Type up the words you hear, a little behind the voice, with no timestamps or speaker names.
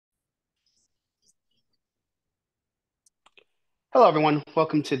Hello, everyone.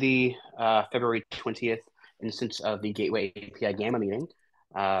 Welcome to the February 20th instance of the Gateway API Gamma meeting.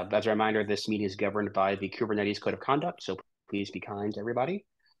 As a reminder, this meeting is governed by the Kubernetes Code of Conduct, so please be kind to everybody.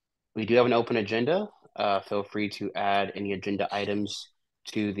 We do have an open agenda. Feel free to add any agenda items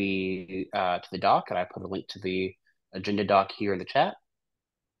to the doc, and I put a link to the agenda doc here in the chat.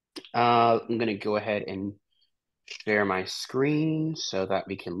 I'm going to go ahead and share my screen so that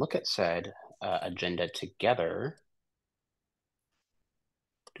we can look at said agenda together.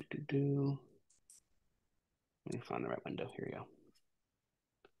 Let me find the right window. Here we go.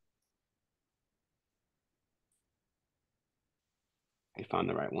 I found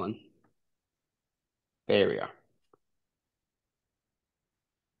the right one. There we are.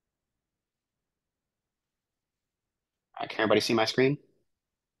 Can everybody see my screen?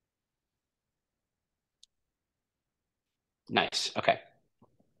 Nice. Okay.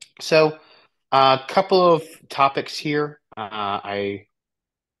 So a couple of topics here. I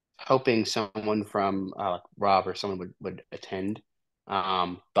hoping someone from Rob or someone would attend,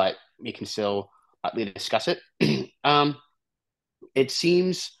 but we can still discuss it. It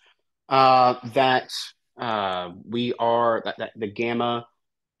seems that that the Gamma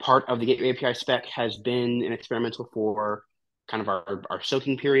part of the Gateway API spec has been an experimental for kind of our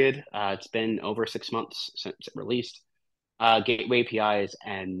soaking period. It's been over 6 months since it released. Gateway APIs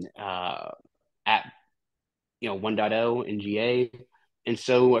and at 1.0 in GA, and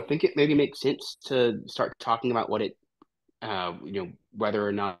so I think it maybe makes sense to start talking about what it whether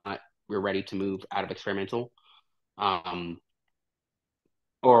or not we're ready to move out of experimental, um,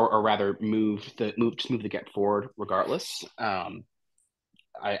 or rather move the get forward regardless.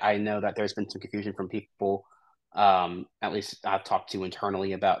 I know that there's been some confusion from people, at least I've talked to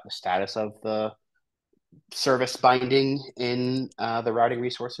internally, about the status of the service binding in the routing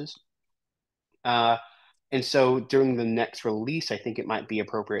resources. And so during the next release, I think it might be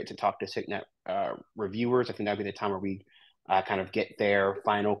appropriate to talk to SIGNet reviewers. I think that'd be the time where we kind of get their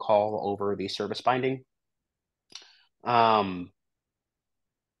final call over the service binding. And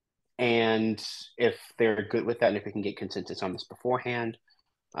if they're good with that, and if we can get consensus on this beforehand,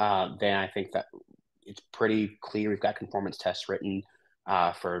 then I think that it's pretty clear we've got conformance tests written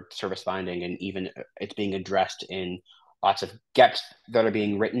for service binding, and even it's being addressed in lots of gaps that are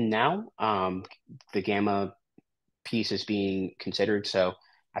being written now. The Gamma piece is being considered, so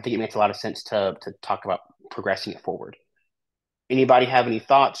I think it makes a lot of sense to talk about progressing it forward. Anybody have any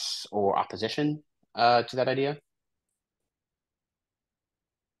thoughts or opposition to that idea?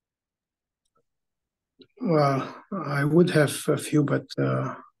 Well, I would have a few, but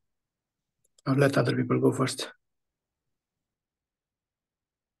I'll let other people go first.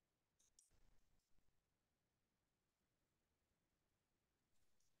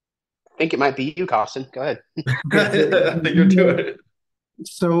 I think it might be you, Carson. Go ahead. I think you're doing it.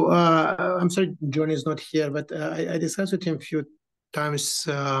 So I'm sorry John is not here, but I discussed with him a few times.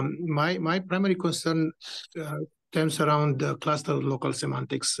 My primary concern stems around the cluster local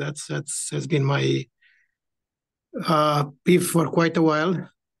semantics. That's has been my beef for quite a while.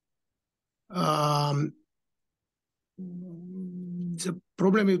 The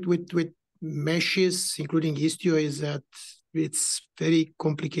problem with meshes, including Istio, is that it's very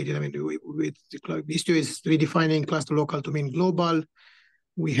complicated. I mean, with Istio is redefining cluster local to mean global.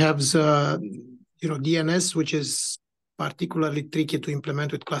 We have the DNS, which is particularly tricky to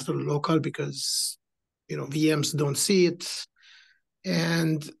implement with cluster local because VMs don't see it,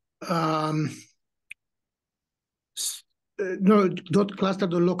 and no, dot cluster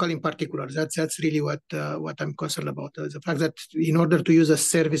dot local in particular. That's really what I'm concerned about. The fact that in order to use a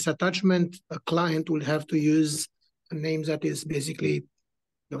service attachment, a client will have to use a name that is basically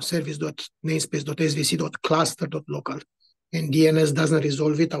service dot namespace dot svc dot cluster dot local, and DNS doesn't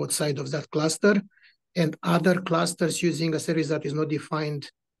resolve it outside of that cluster. And other clusters using a service that is not defined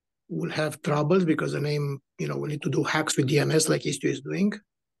will have troubles because the name will need to do hacks with DNS like Istio is doing.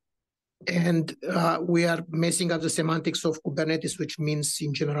 And we are messing up the semantics of Kubernetes, which means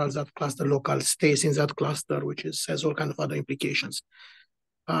in general that cluster local stays in that cluster, which has all kind of other implications.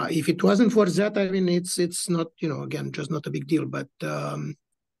 If it wasn't for that, I mean, it's not, again, just not a big deal. But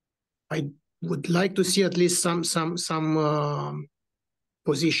I would like to see at least some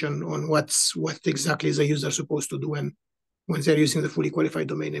position on what exactly is the user supposed to do when they're using the fully qualified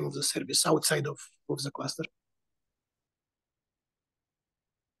domain name of the service outside of the cluster.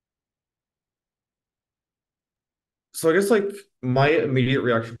 So I guess my immediate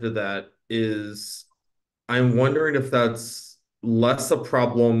reaction to that is I'm wondering if that's less a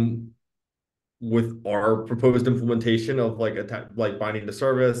problem with our proposed implementation of binding to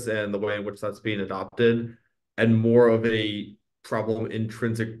service and the way in which that's being adopted, and more of a problem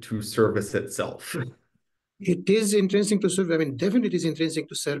intrinsic to service itself? It is intrinsic to service. I mean, definitely it is intrinsic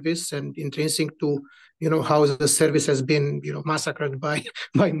to service and intrinsic to, how the service has been, massacred by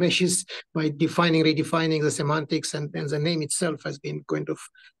by meshes, by redefining the semantics, and the name itself has been kind of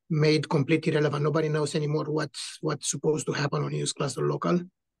made completely irrelevant. Nobody knows anymore what's supposed to happen when you use cluster local.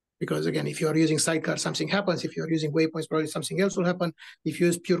 Because again, if you are using sidecar, something happens. If you are using waypoints, probably something else will happen. If you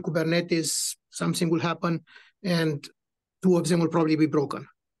use pure Kubernetes, something will happen. And two of them will probably be broken,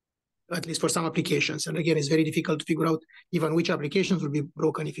 at least for some applications. And again, it's very difficult to figure out even which applications will be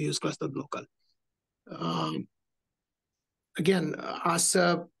broken if you use clustered local. Again, as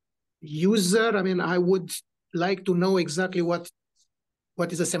a user, I mean, I would like to know exactly what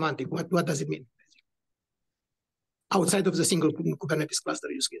is a semantic, what does it mean? Outside of the single Kubernetes cluster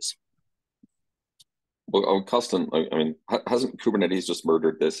use case. Well, Costin, I mean, hasn't Kubernetes just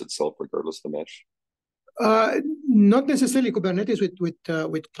murdered this itself, regardless of the mesh? Not necessarily Kubernetes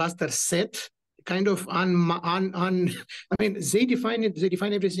with cluster set. Kind of I mean, they define it. They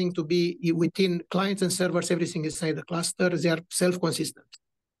define everything to be within clients and servers. Everything is inside the cluster. They are self-consistent.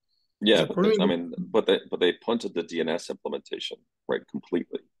 Yeah, but they punted the DNS implementation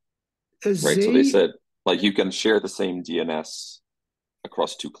completely. Right, so they said you can share the same DNS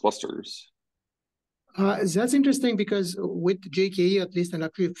across two clusters. That's interesting because with JKE at least, and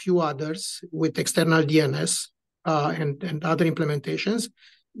actually a few others with external DNS and other implementations,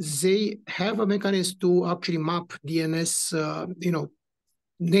 they have a mechanism to actually map DNS,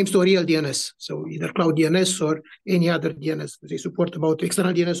 names to a real DNS. So either Cloud DNS or any other DNS. They support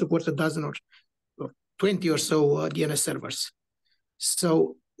external DNS supports a dozen or 20 or so DNS servers.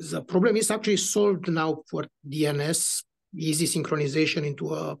 So the problem is actually solved now for DNS, easy synchronization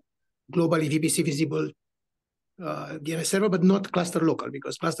into a globally VPC visible DNS server, but not cluster local,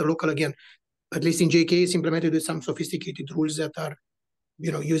 because cluster local, again, at least in JK, is implemented with some sophisticated rules that are,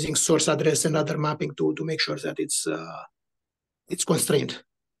 using source address and other mapping to make sure that it's constrained.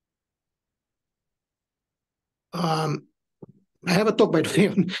 I have a talk, by the way,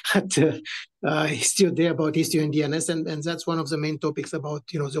 at Istio Day about Istio and DNS, and that's one of the main topics about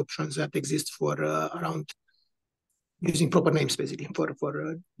the options that exist for around using proper names, basically, for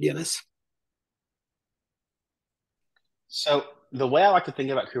DNS. So the way I like to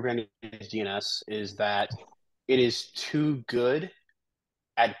think about Kubernetes DNS is that it is too good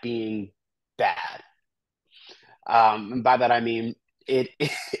at being bad. And by that I mean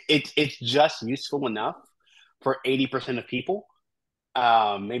it's just useful enough for 80% of people,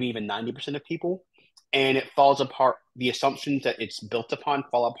 maybe even 90% of people, and it falls apart. The assumptions that it's built upon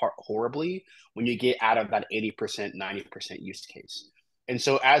fall apart horribly when you get out of that 80%, 90% use case. And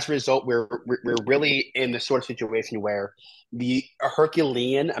so as a result, we're really in the sort of situation where the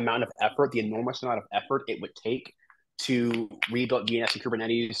Herculean amount of effort, the enormous amount of effort it would take to rebuild DNS and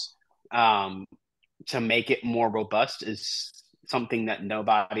Kubernetes to make it more robust is something that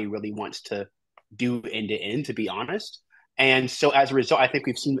nobody really wants to do end to end, to be honest. And so as a result, I think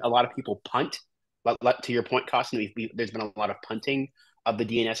we've seen a lot of people punt. But to your point, Costin, there's been a lot of punting of the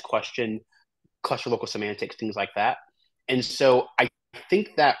DNS question, cluster local semantics, things like that. And so I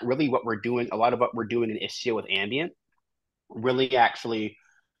think that really a lot of what we're doing in Istio with Ambient really actually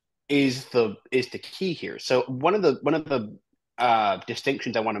is the key here. So one of the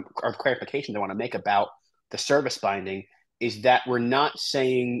distinctions or clarifications I want to make about the service binding is that we're not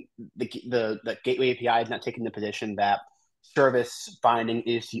saying the Gateway API is not taking the position that service binding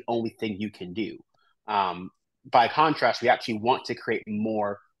is the only thing you can do. By contrast, we actually want to create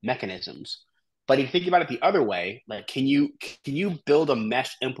more mechanisms. But if you think about it the other way, can you build a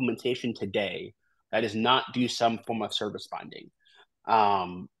mesh implementation today that does not do some form of service binding?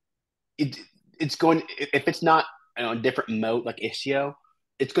 It's going, if it's not a different mode like Istio,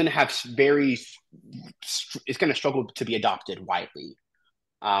 it's going to have it's going to struggle to be adopted widely.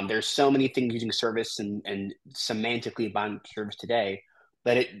 There's so many things using service and semantically bind service today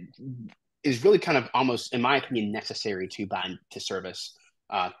that it is really kind of almost, in my opinion, necessary to bind to service,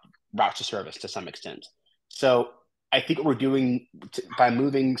 route to service to some extent. So I think what we're doing by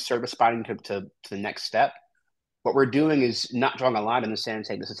moving service binding to the next step, what we're doing is not drawing a line in the sand and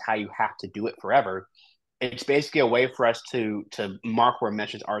saying this is how you have to do it forever. It's basically a way for us to mark where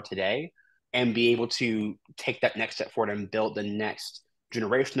meshes are today and be able to take that next step forward and build the next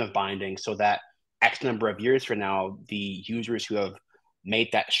generation of binding so that X number of years from now, the users who have made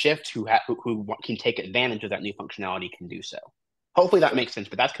that shift, who can take advantage of that new functionality can do so. Hopefully that makes sense,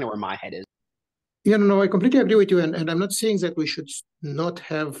 but that's kind of where my head is. Yeah, no, I completely agree with you. And I'm not saying that we should not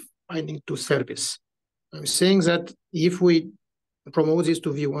have binding to service. I'm saying that if we promote this to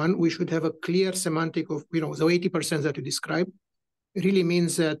V1, we should have a clear semantic of, the 80% that you described, really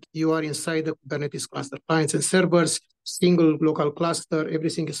means that you are inside the Kubernetes cluster. Clients and servers, single local cluster,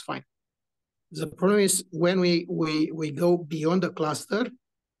 everything is fine. The problem is when we go beyond the cluster,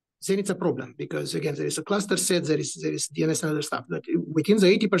 then it's a problem because again, there is a cluster set, there is DNS and other stuff. That within the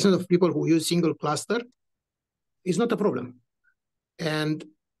 80% of people who use single cluster is not a problem. And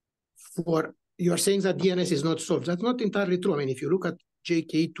for you are saying that DNS is not solved. That's not entirely true. I mean, if you look at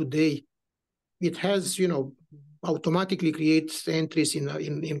JKE today, it has, automatically creates entries in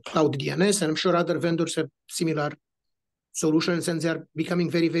cloud DNS, and I'm sure other vendors have similar solutions, and they're becoming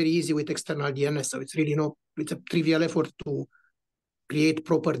very, very easy with external DNS. So it's really it's a trivial effort to create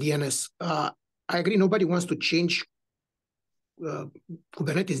proper DNS. I agree, nobody wants to change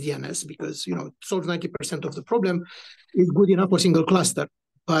Kubernetes DNS because, it solves 90% of the problem. It's good enough for single cluster.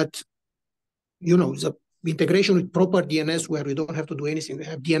 But, the integration with proper DNS where we don't have to do anything. We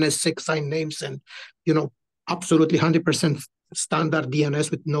have DNS sign names and, absolutely 100% standard DNS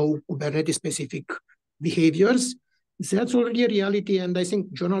with no Kubernetes-specific behaviors. That's already a reality. And I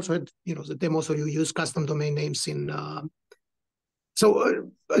think John also had, the demo, so you use custom domain names in...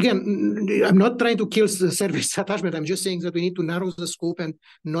 again, I'm not trying to kill the service attachment. I'm just saying that we need to narrow the scope and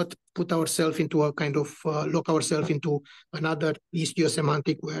not put ourselves into a kind of lock ourselves into another Istio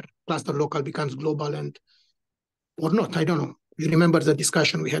semantic where cluster local becomes global or not. I don't know. You remember the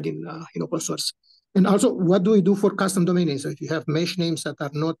discussion we had in open source. And also, what do we do for custom domain names? So if you have mesh names that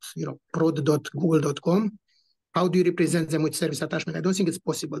are not, prod.google.com, how do you represent them with service attachment? I don't think it's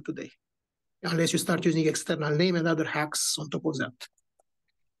possible today, unless you start using external name and other hacks on top of that.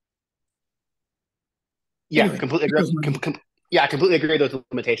 Yeah, anyway, completely agree. I completely agree with those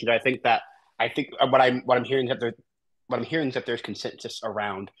limitations. I think what I'm hearing is that there's consensus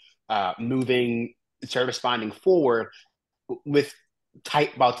around moving service binding forward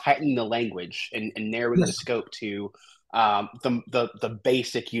while tightening the language and narrowing the scope to the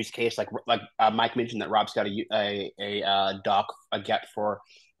basic use case, like Mike mentioned that Rob's got a doc, a get for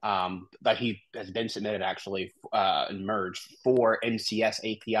that he has been submitted actually and merged for MCS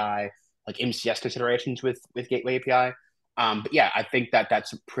API, like MCS considerations with Gateway API. But yeah, I think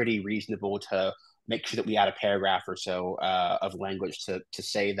that's pretty reasonable to make sure that we add a paragraph or so of language to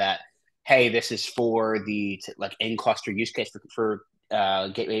say that, hey, this is for the in cluster use case for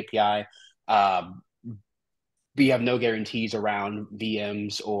Gateway API. We have no guarantees around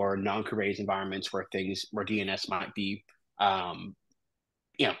VMs or non-Kubernetes environments where DNS might be,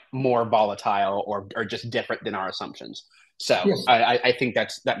 more volatile or just different than our assumptions. So yes. I think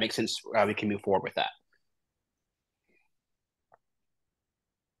that makes sense. We can move forward with that.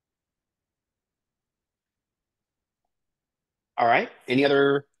 All right. Any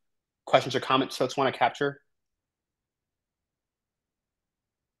other questions or comments folks want to capture?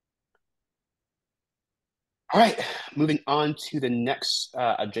 All right, moving on to the next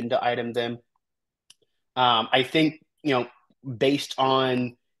agenda item then. I think, based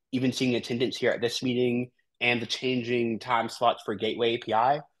on even seeing attendance here at this meeting and the changing time slots for Gateway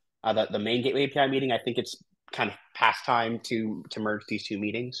API, the main Gateway API meeting, I think it's kind of past time to merge these two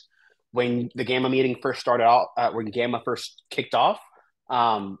meetings. When the Gamma meeting first started out, when Gamma first kicked off,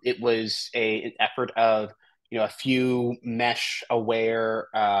 it was an effort of, a few mesh-aware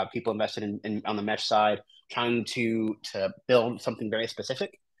people invested in on the mesh side, trying to build something very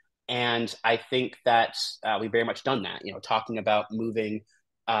specific. And I think that we've very much done that, talking about moving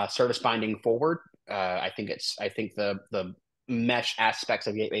service binding forward. I think the mesh aspects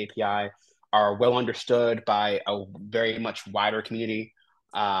of Gateway API are well understood by a very much wider community.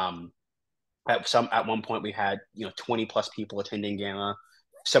 At one point we had 20 plus people attending Gamma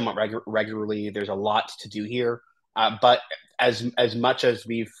somewhat regularly. There's a lot to do here, but as much as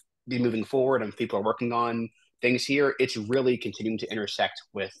we've been moving forward and people are working on things here, it's really continuing to intersect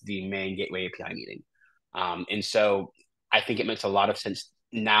with the main Gateway API meeting. And so I think it makes a lot of sense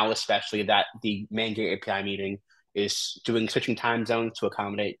now, especially that the main Gateway API meeting is switching time zones to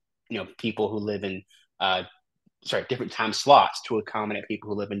accommodate, people who live in, different time slots to accommodate people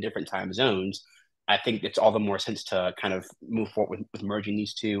who live in different time zones. I think it's all the more sense to kind of move forward with merging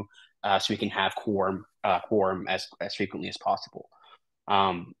these two so we can have quorum as frequently as possible.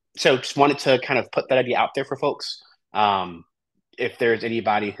 So just wanted to kind of put that idea out there for folks. If there's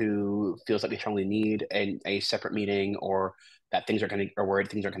anybody who feels like they strongly need a separate meeting or that where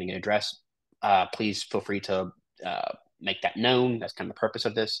things are going to get addressed, please feel free to make that known. That's kind of the purpose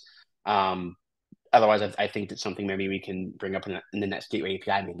of this. Otherwise, I think that's something maybe we can bring up in the next Gateway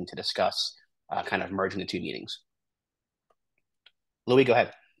API meeting to discuss kind of merging the two meetings. Louis, go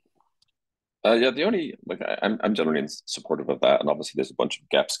ahead. Yeah, I'm generally supportive of that, and obviously there's a bunch of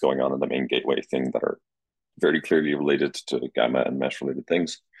gaps going on in the main Gateway thing that are very clearly related to gamma and mesh related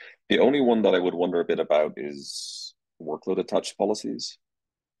things. The only one that I would wonder a bit about is workload attached policies.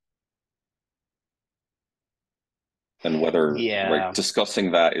 And whether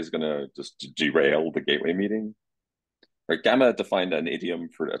discussing that is going to just derail the gateway meeting. Right, Gamma defined an idiom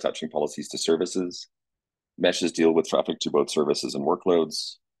for attaching policies to services. Meshes deal with traffic to both services and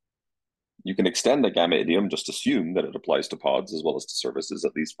workloads. You can extend the Gamma idiom, just assume that it applies to pods as well as to services,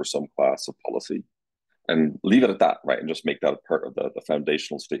 at least for some class of policy, and leave it at that, right? And just make that part of the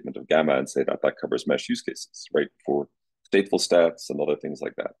foundational statement of Gamma and say that covers mesh use cases, right? For stateful stats and other things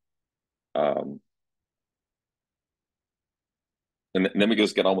like that. And then we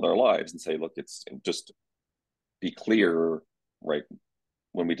just get on with our lives and say, look, it's just be clear, right?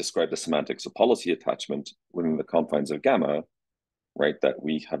 When we describe the semantics of policy attachment within the confines of Gamma, right, that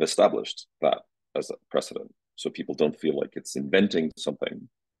we have established that as a precedent, so people don't feel like it's inventing something.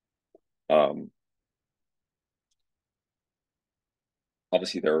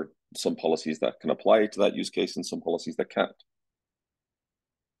 Obviously, there are some policies that can apply to that use case and some policies that can't,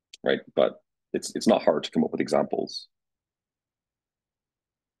 right? But it's not hard to come up with examples.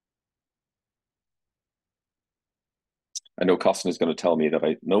 I know Costin is going to tell me that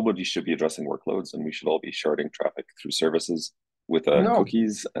nobody should be addressing workloads and we should all be sharding traffic through services with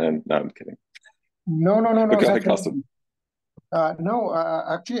cookies. And no, I'm kidding. No. Go ahead, Costin. No,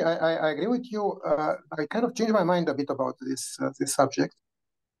 actually, I agree with you. I kind of changed my mind a bit about this subject.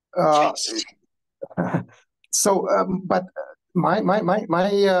 But my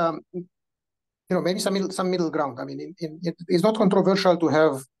maybe some middle ground. I mean, it's not controversial to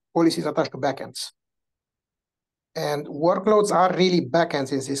have policies attached to backends. And workloads are really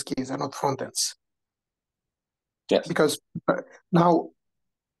backends in this case, are not frontends. Yes. Because now,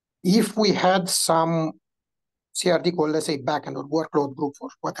 if we had some CRD called, let's say, backend or workload group, or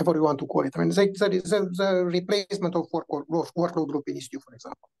whatever you want to call it, I mean, it's a replacement of workload group in Istio, for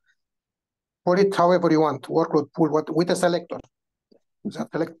example. Call it however you want, workload pool, with a selector,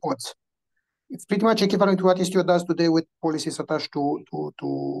 that select pods. It's pretty much equivalent to what Istio does today with policies attached to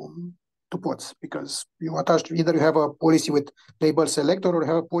pods, because you attach, either you have a policy with label selector or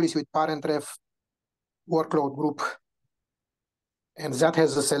have a policy with parent ref workload group, and that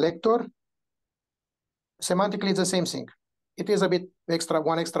has a selector. Semantically, it's the same thing. It is a bit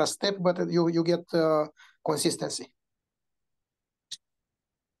one extra step, but you get consistency.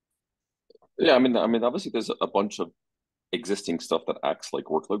 Yeah, I mean, obviously, there's a bunch of existing stuff that acts like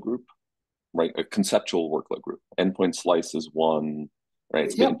workload group, right? A conceptual workload group. Endpoint slice is one. Right,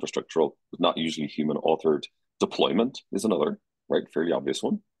 it's been infrastructural, not usually human authored. Deployment is another, right? Fairly obvious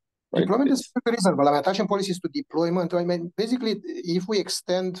one. Right? Deployment is reasonable. I'm attaching policies to deployment. I mean, basically, if we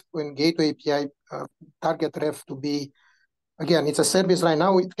extend when gateway API target ref to be, again, it's a service right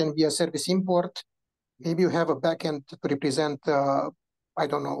now. It can be a service import. Maybe you have a backend to represent, I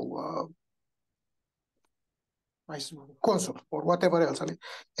don't know, console or whatever else. I mean,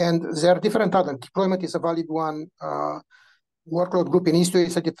 and there are different other. Deployment is a valid one. Workload group in Istio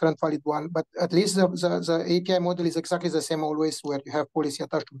is a different valid one, but at least the API model is exactly the same always, where you have policy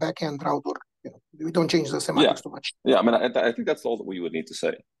attached to backend router. We don't change the semantics too much. Yeah, I mean, I think that's all that we would need to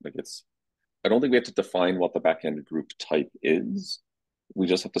say. Like, I don't think we have to define what the backend group type is. We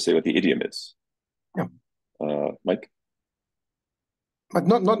just have to say what the idiom is. Yeah. Mike? But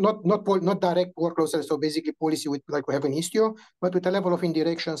not direct workloads. So basically policy with, like we have in Istio, but with a level of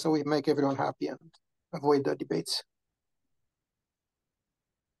indirection, so we make everyone happy and avoid the debates.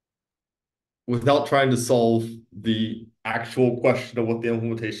 Without trying to solve the actual question of what the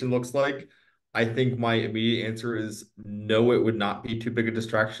implementation looks like, I think my immediate answer is no, it would not be too big a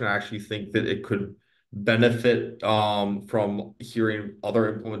distraction. I actually think that it could benefit from hearing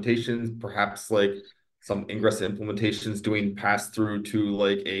other implementations, perhaps like some ingress implementations doing pass through to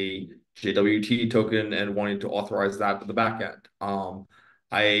like a JWT token and wanting to authorize that to the back end.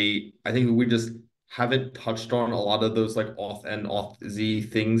 I think we just haven't touched on a lot of those like auth and auth Z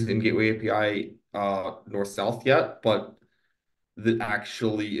things in Gateway API north-south yet, but that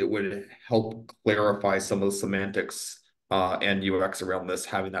actually it would help clarify some of the semantics and UX around this,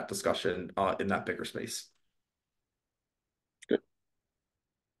 having that discussion in that bigger space. Good.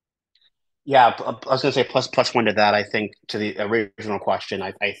 Yeah, I was going to say plus one to that. I think to the original question,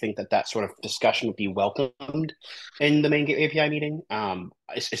 I think that sort of discussion would be welcomed in the main API meeting,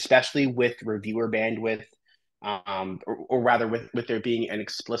 especially with reviewer bandwidth, or rather with there being an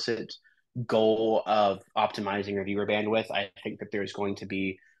explicit goal of optimizing reviewer bandwidth. I think that there's going to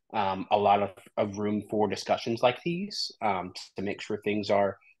be a lot of room for discussions like these to make sure things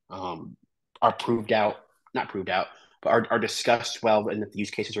are not proved out, but are discussed well, and that the use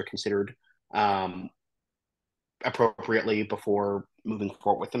cases are considered appropriately before moving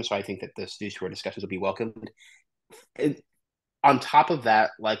forward with them. So I think that these sort of discussions will be welcomed. On top of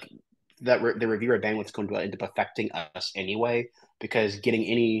that, like the reviewer bandwidth is going to end up affecting us anyway, because getting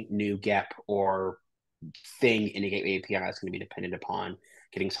any new gap or thing in a gateway API is going to be dependent upon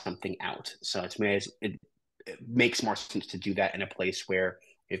getting something out. So it makes more sense to do that in a place where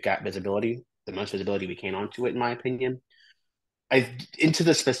we've got visibility, the most visibility we can onto it, in my opinion. Into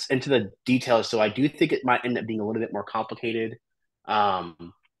the details, so I do think it might end up being a little bit more complicated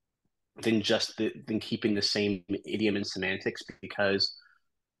than keeping the same idiom and semantics, because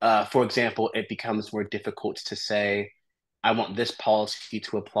for example, it becomes more difficult to say, I want this policy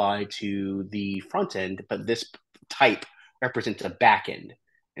to apply to the front end, but this type represents a back end.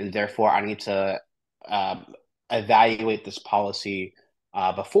 And therefore, I need to evaluate this policy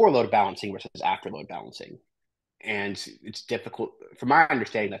before load balancing versus after load balancing. And it's difficult, from my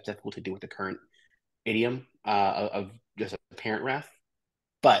understanding, that's difficult to do with the current idiom of just a parent ref.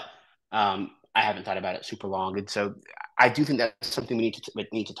 But I haven't thought about it super long. And so I do think that's something we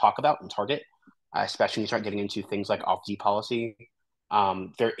need to talk about and target, especially when you start getting into things like off-Z policy.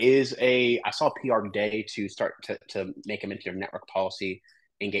 I saw a PR today to start to make a mention of network policy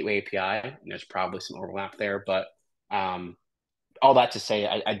in Gateway API. And there's probably some overlap there, but all that to say,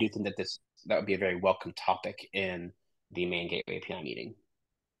 I do think that would be a very welcome topic in the main Gateway API meeting.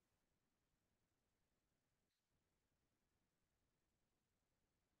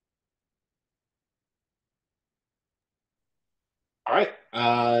 All right.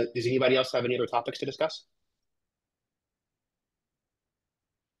 Does anybody else have any other topics to discuss?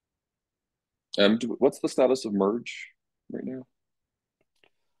 What's the status of merge right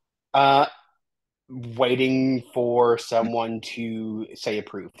now? Waiting for someone to say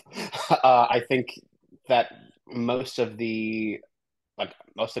approve. I think that most of the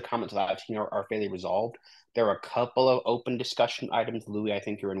comments that I've seen are fairly resolved. There are a couple of open discussion items. Louis, I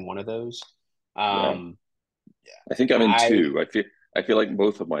think you're in one of those. I think I'm in two. I feel like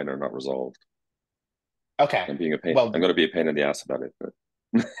both of mine are not resolved. Okay. I'm being a pain. Well, I'm going to be a pain in the ass about it.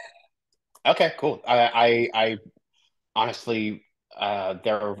 But okay, cool. I honestly,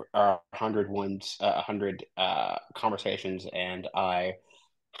 there are 100 conversations, and I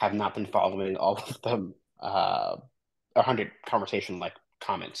have not been following all of them. 100 conversation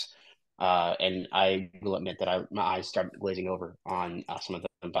comments, and I will admit that my eyes started glazing over on some of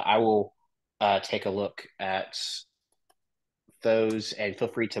them. But I will take a look at those, and feel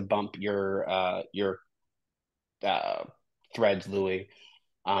free to bump your threads, Louis,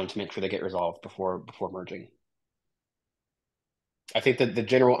 to make sure they get resolved before merging. I think that the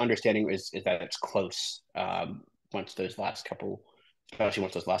general understanding is that it's close once those last couple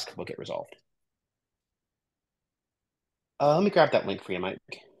get resolved. Let me grab that link for you, Mike.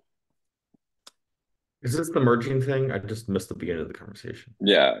 Is this the merging thing? I just missed the beginning of the conversation.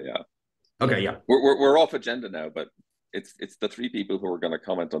 Yeah. Okay, yeah. We're off agenda now, but it's the three people who are going to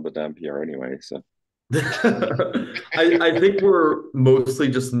comment on the damn PR anyway. So I think we're mostly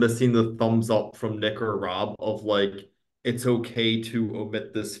just missing the thumbs up from Nick or Rob of it's okay to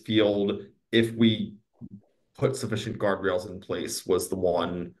omit this field if we put sufficient guardrails in place, was the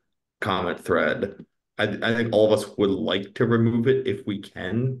one comment thread. I think all of us would like to remove it if we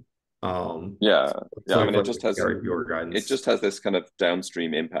can. I mean, it just has this kind of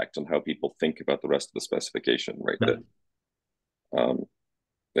downstream impact on how people think about the rest of the specification, right? Yeah.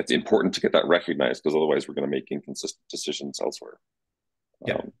 It's important to get that recognized, because otherwise we're going to make inconsistent decisions elsewhere.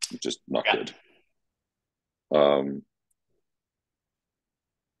 Which is not good.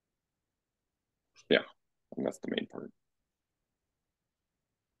 And that's the main part.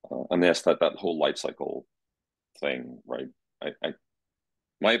 And yes, that whole life cycle thing, right?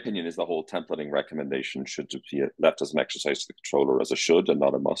 My opinion is the whole templating recommendation should be left as an exercise to the controller as a should and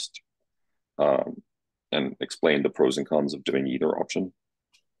not a must, and explain the pros and cons of doing either option.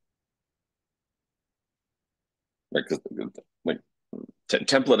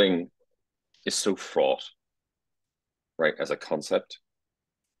 Templating is so fraught, right, as a concept,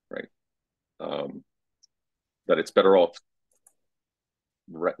 right, that it's better off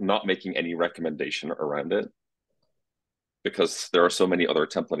not making any recommendation around it, because there are so many other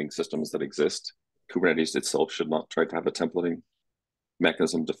templating systems that exist. Kubernetes itself should not try to have a templating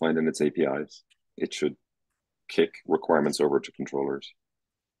mechanism defined in its APIs. It should kick requirements over to controllers.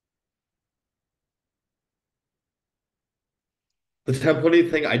 The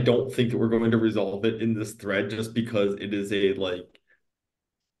templating thing, I don't think that we're going to resolve it in this thread, just because it is a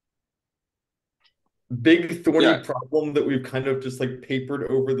big thorny problem that we've kind of just papered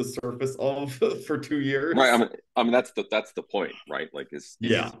over the surface of for 2 years. Right. I mean that's the point, right?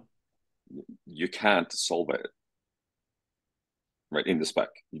 You can't solve it right, in the spec.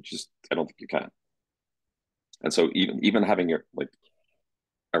 I don't think you can. And so even having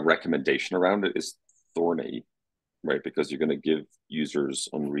a recommendation around it is thorny, right? Because you're going to give users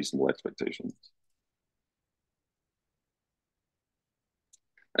unreasonable expectations.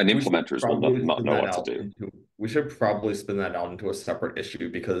 And implementers will not know what to do. We should probably spin that out into a separate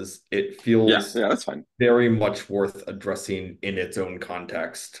issue because it feels that's fine. Very much worth addressing in its own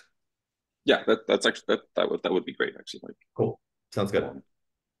context. Yeah, that's actually that would be great, actually. Cool. Sounds good. All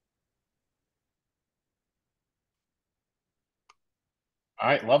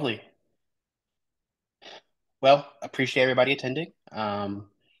right, lovely. Well, appreciate everybody attending.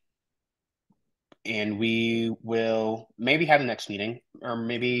 And we will maybe have the next meeting, or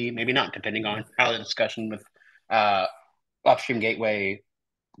maybe not, depending on how the discussion with upstream gateway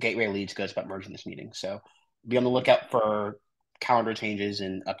leads goes about merging this meeting. So be on the lookout for calendar changes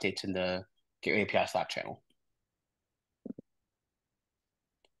and updates in the Gateway API Slack channel.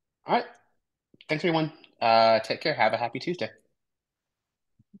 All right. Thanks, everyone. Take care. Have a happy Tuesday.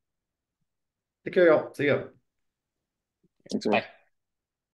 Take care, y'all. See ya. Thanks, everyone. Bye.